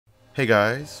Hey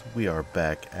guys, we are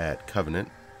back at Covenant,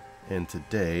 and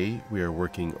today we are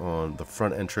working on the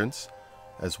front entrance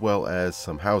as well as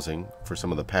some housing for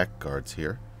some of the pack guards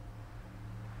here.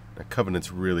 Now,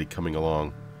 Covenant's really coming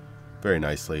along very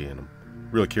nicely, and I'm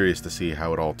really curious to see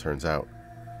how it all turns out.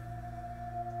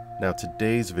 Now,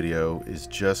 today's video is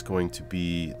just going to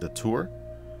be the tour.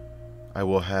 I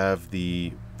will have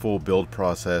the full build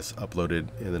process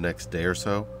uploaded in the next day or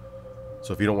so,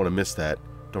 so if you don't want to miss that,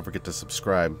 don't forget to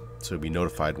subscribe so you'll be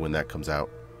notified when that comes out.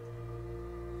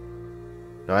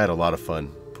 Now, I had a lot of fun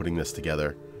putting this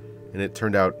together, and it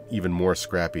turned out even more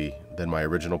scrappy than my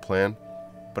original plan,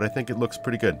 but I think it looks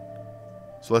pretty good.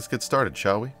 So let's get started,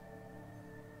 shall we?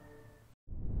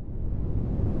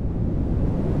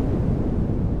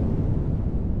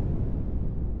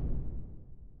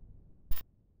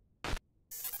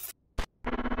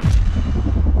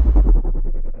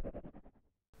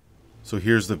 So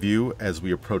here's the view as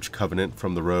we approach Covenant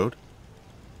from the road.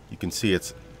 You can see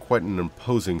it's quite an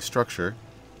imposing structure.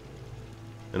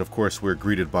 And of course we're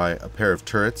greeted by a pair of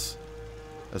turrets,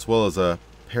 as well as a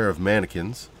pair of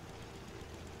mannequins,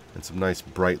 and some nice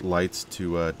bright lights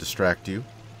to distract you.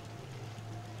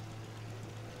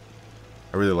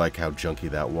 I really like how junky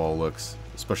that wall looks,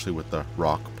 especially with the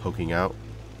rock poking out.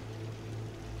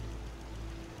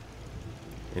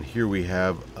 And here we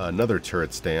have another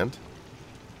turret stand.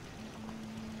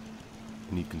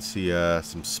 And you can see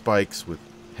some spikes with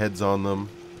heads on them,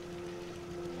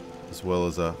 as well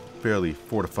as a fairly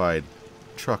fortified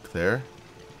truck there.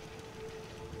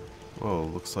 Whoa,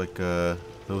 looks like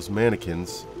those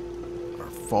mannequins are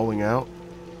falling out.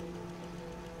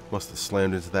 Must have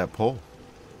slammed into that pole.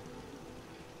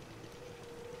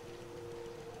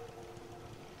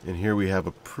 And here we have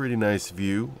a pretty nice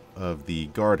view of the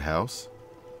guardhouse.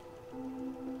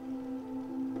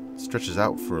 It stretches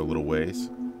out for a little ways.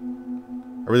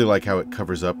 I really like how it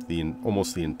covers up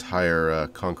almost the entire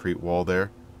concrete wall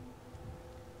there.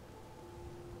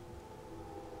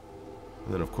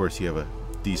 And then of course you have a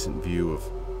decent view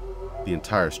of the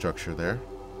entire structure there.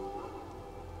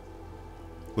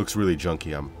 Looks really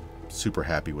junky. I'm super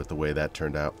happy with the way that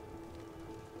turned out.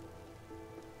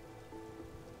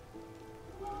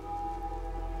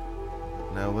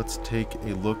 Now let's take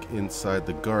a look inside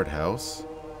the guardhouse.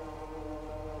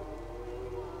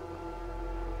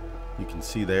 You can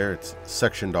see there it's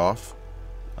sectioned off,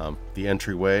 the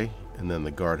entryway and then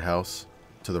the guardhouse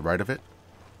to the right of it.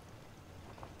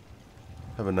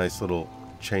 Have a nice little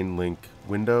chain link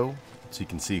window so you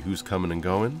can see who's coming and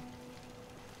going.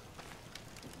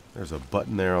 There's a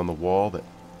button there on the wall that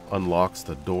unlocks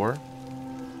the door.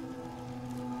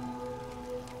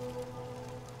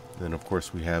 Then of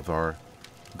course we have our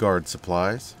guard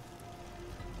supplies.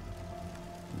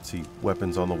 You can see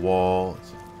weapons on the wall,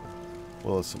 as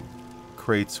well as some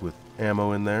crates with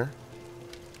ammo in there.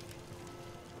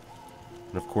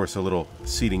 And of course a little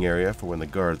seating area for when the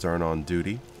guards aren't on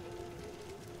duty.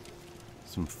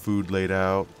 Some food laid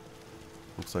out.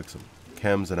 Looks like some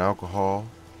chems and alcohol.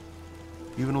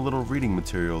 Even a little reading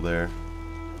material there.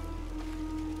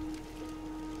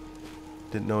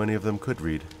 Didn't know any of them could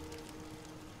read.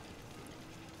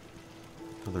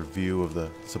 Another view of the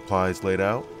supplies laid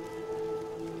out.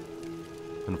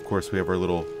 And of course we have our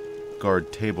little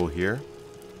guard table here.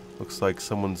 Looks like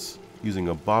someone's using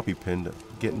a bobby pin to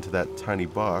get into that tiny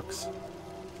box.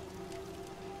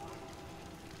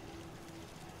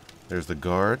 There's the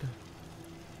guard.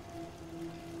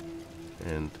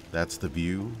 And that's the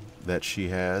view that she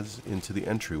has into the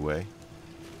entryway.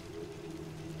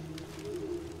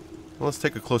 Well, let's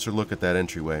take a closer look at that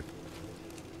entryway.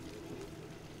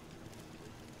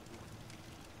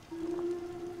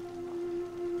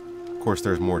 Of course,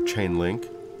 there's more chain link.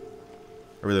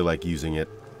 I really like using it.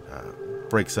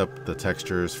 Breaks up the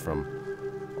textures from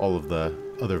all of the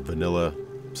other vanilla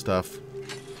stuff.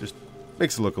 Just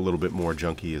makes it look a little bit more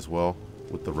junky as well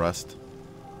with the rust.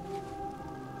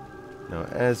 Now,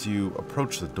 as you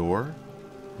approach the door,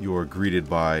 you're greeted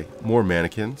by more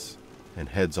mannequins and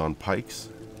heads on pikes.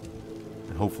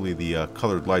 And hopefully the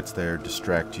colored lights there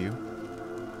distract you.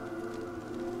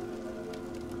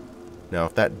 Now,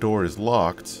 if that door is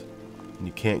locked and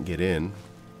you can't get in,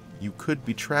 you could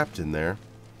be trapped in there.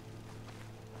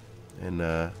 And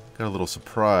got a little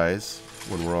surprise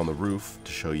when we're on the roof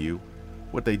to show you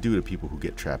what they do to people who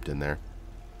get trapped in there.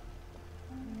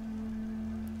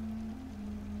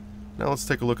 Now let's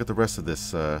take a look at the rest of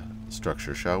this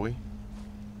structure, shall we?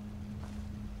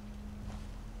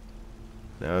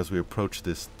 Now as we approach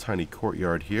this tiny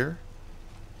courtyard here,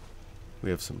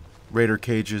 we have some raider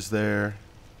cages there,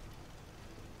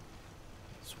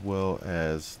 as well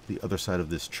as the other side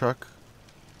of this truck.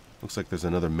 Looks like there's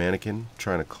another mannequin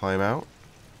trying to climb out.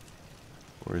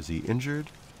 Or is he injured?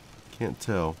 Can't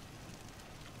tell.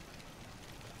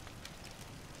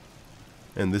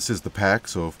 And this is the pack,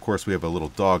 so of course we have a little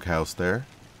doghouse there.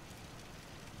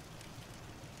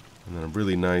 And then a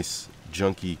really nice,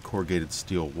 junky corrugated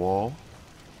steel wall.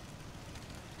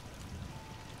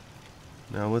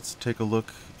 Now let's take a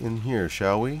look in here,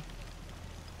 shall we?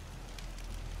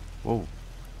 Whoa.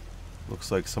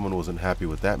 Looks like someone wasn't happy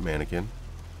with that mannequin.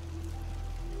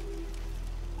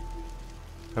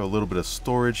 Have a little bit of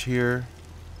storage here.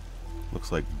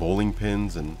 Looks like bowling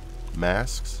pins and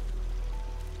masks.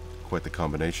 Quite the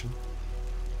combination.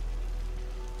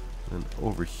 And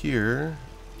over here,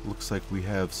 looks like we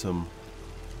have some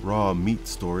raw meat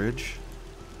storage.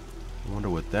 I wonder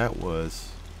what that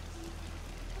was.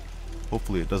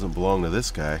 Hopefully it doesn't belong to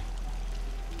this guy.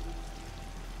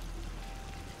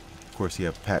 Of course, you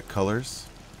have pack colors.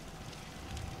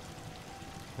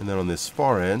 And then on this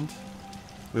far end,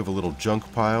 we have a little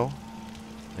junk pile.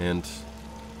 And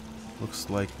looks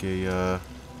like a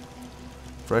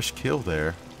fresh kill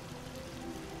there.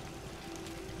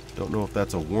 Don't know if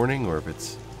that's a warning or if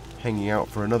it's hanging out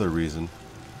for another reason.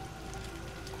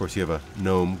 Of course, you have a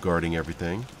gnome guarding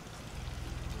everything.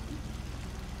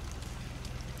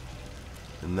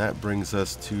 And that brings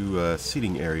us to a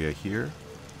seating area here.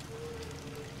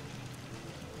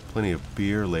 Plenty of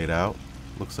beer laid out.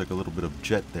 Looks like a little bit of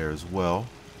jet there as well.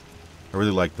 I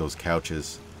really like those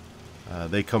couches.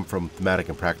 They come from Thematic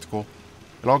and Practical.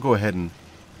 And I'll go ahead and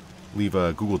leave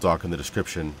a Google Doc in the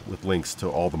description with links to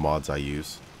all the mods I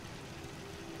use.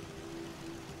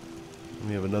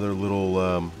 We have another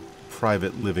little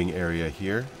private living area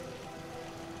here.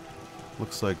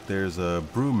 Looks like there's a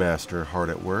brewmaster hard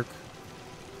at work.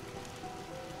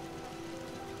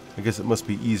 I guess it must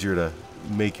be easier to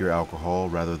make your alcohol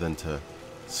rather than to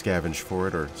scavenge for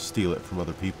it or steal it from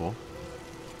other people.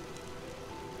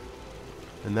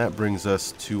 And that brings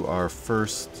us to our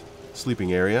first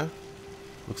sleeping area.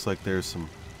 Looks like there's some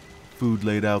food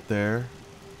laid out there,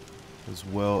 as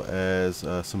well as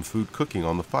some food cooking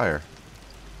on the fire.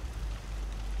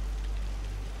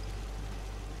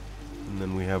 And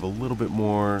then we have a little bit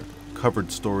more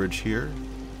covered storage here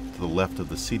to the left of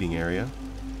the seating area.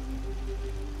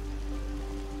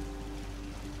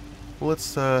 Well,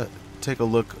 let's take a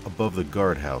look above the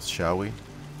guardhouse, shall we?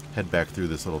 Head back through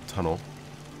this little tunnel.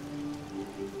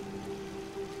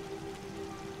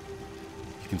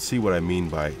 You can see what I mean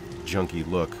by junky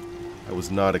look. I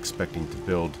was not expecting to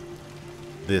build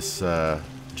this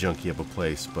junky of a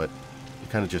place, but it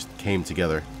kind of just came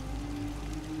together.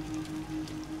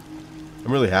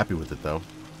 I'm really happy with it, though.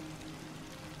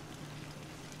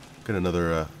 Got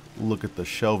another look at the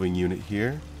shelving unit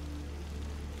here.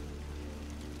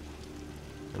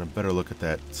 And a better look at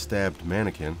that stabbed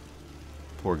mannequin.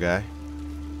 Poor guy.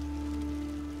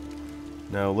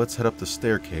 Now let's head up the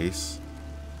staircase.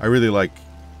 I really like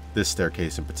this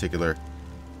staircase in particular,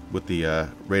 with the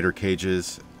raider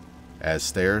cages as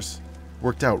stairs.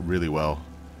 Worked out really well.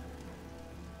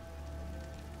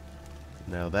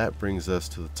 Now that brings us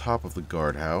to the top of the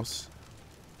guardhouse.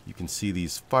 You can see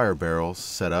these fire barrels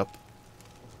set up.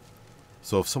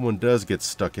 So if someone does get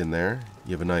stuck in there,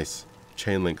 you have a nice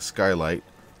chain link skylight.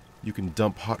 You can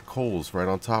dump hot coals right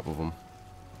on top of them.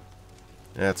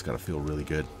 That's gotta feel really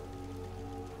good.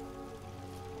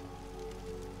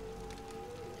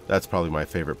 That's probably my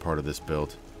favorite part of this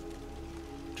build.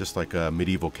 Just like a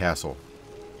medieval castle.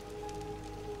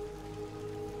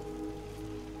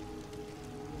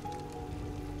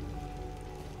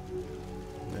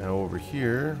 Now over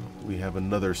here, we have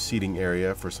another seating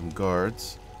area for some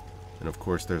guards. And of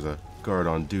course there's a guard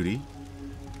on duty.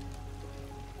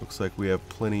 Looks like we have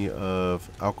plenty of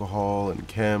alcohol and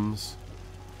chems.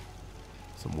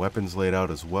 Some weapons laid out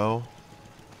as well.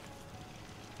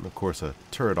 And of course a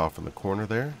turret off in the corner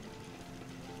there.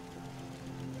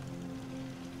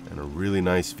 And a really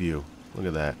nice view. Look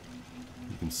at that.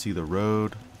 You can see the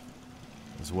road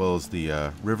as well as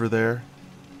the river there.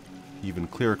 Even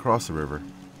clear across the river.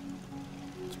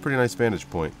 It's a pretty nice vantage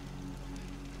point.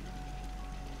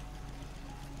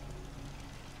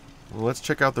 Well, let's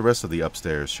check out the rest of the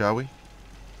upstairs, shall we?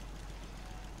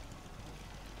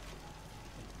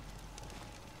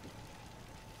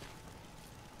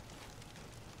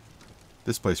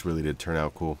 This place really did turn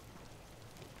out cool.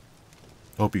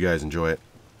 Hope you guys enjoy it.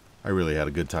 I really had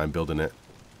a good time building it.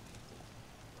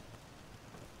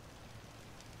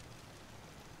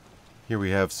 Here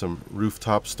we have some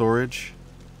rooftop storage.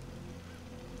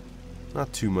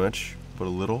 Not too much, but a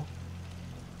little.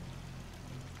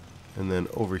 And then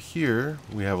over here,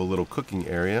 we have a little cooking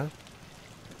area.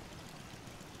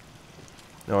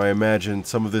 Now I imagine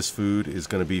some of this food is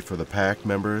going to be for the pack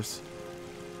members,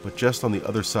 but just on the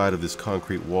other side of this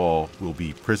concrete wall will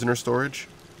be prisoner storage,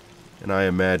 and I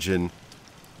imagine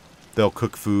they'll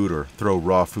cook food or throw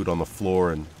raw food on the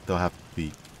floor, and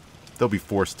they'll be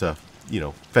forced to,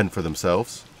 fend for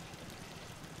themselves.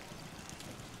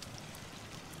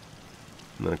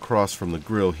 And then across from the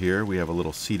grill here, we have a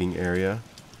little seating area.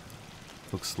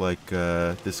 Looks like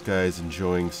this guy's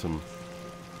enjoying some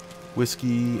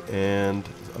whiskey and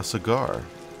a cigar.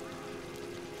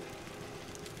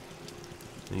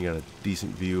 And you got a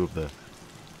decent view of the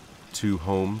two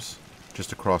homes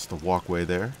just across the walkway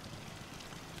there.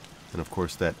 And of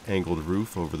course that angled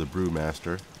roof over the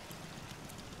brewmaster.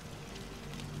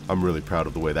 I'm really proud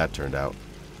of the way that turned out.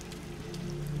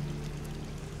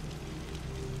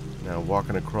 Now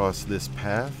walking across this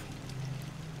path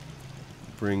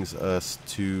brings us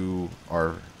to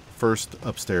our first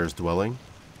upstairs dwelling.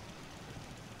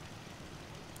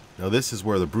 Now this is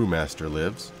where the brewmaster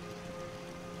lives.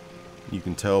 You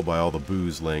can tell by all the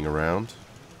booze laying around.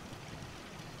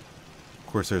 Of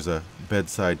course there's a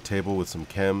bedside table with some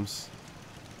chems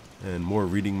and more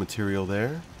reading material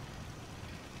there.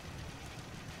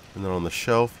 And then on the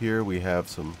shelf here we have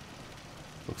some,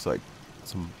 looks like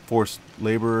some forced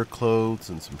laborer clothes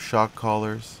and some shock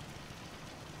collars.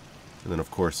 And then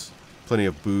of course plenty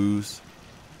of booze,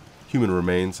 human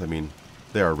remains. I mean,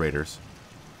 they are raiders.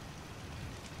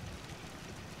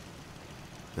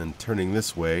 And turning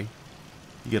this way,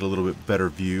 you get a little bit better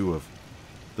view of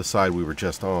the side we were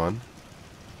just on.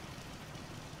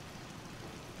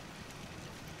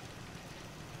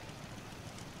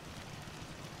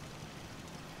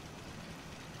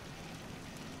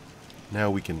 Now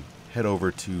we can head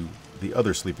over to the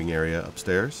other sleeping area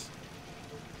upstairs.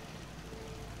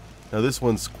 Now this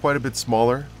one's quite a bit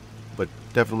smaller, but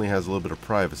definitely has a little bit of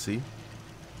privacy.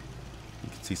 You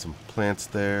can see some plants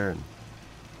there, and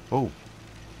oh,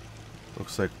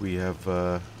 looks like we have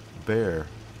a bear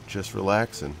just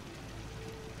relaxing.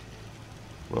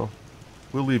 Well,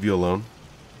 we'll leave you alone.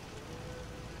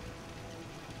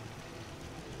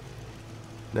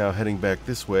 Now heading back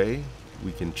this way,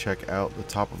 we can check out the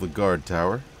top of the guard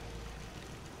tower.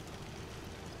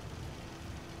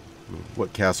 I mean,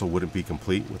 what castle wouldn't be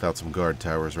complete without some guard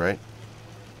towers, right?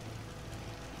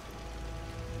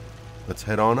 Let's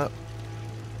head on up.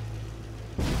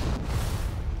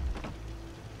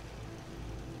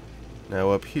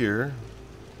 Now up here,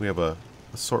 we have a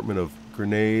assortment of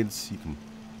grenades you can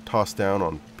toss down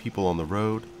on people on the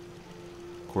road.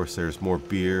 Of course, there's more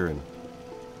beer, and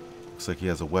looks like he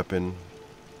has a weapon.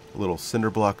 A little cinder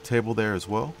block table there as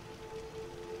well.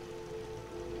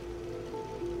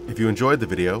 If you enjoyed the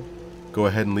video, go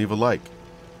ahead and leave a like.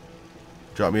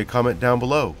 Drop me a comment down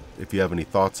below if you have any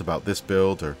thoughts about this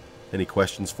build or any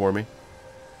questions for me.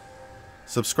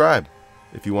 Subscribe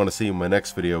if you want to see when my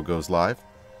next video goes live.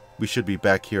 We should be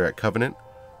back here at Covenant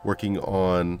working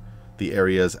on the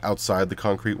areas outside the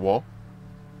concrete wall.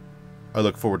 I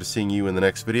look forward to seeing you in the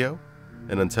next video,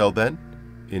 and until then,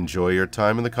 enjoy your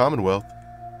time in the Commonwealth.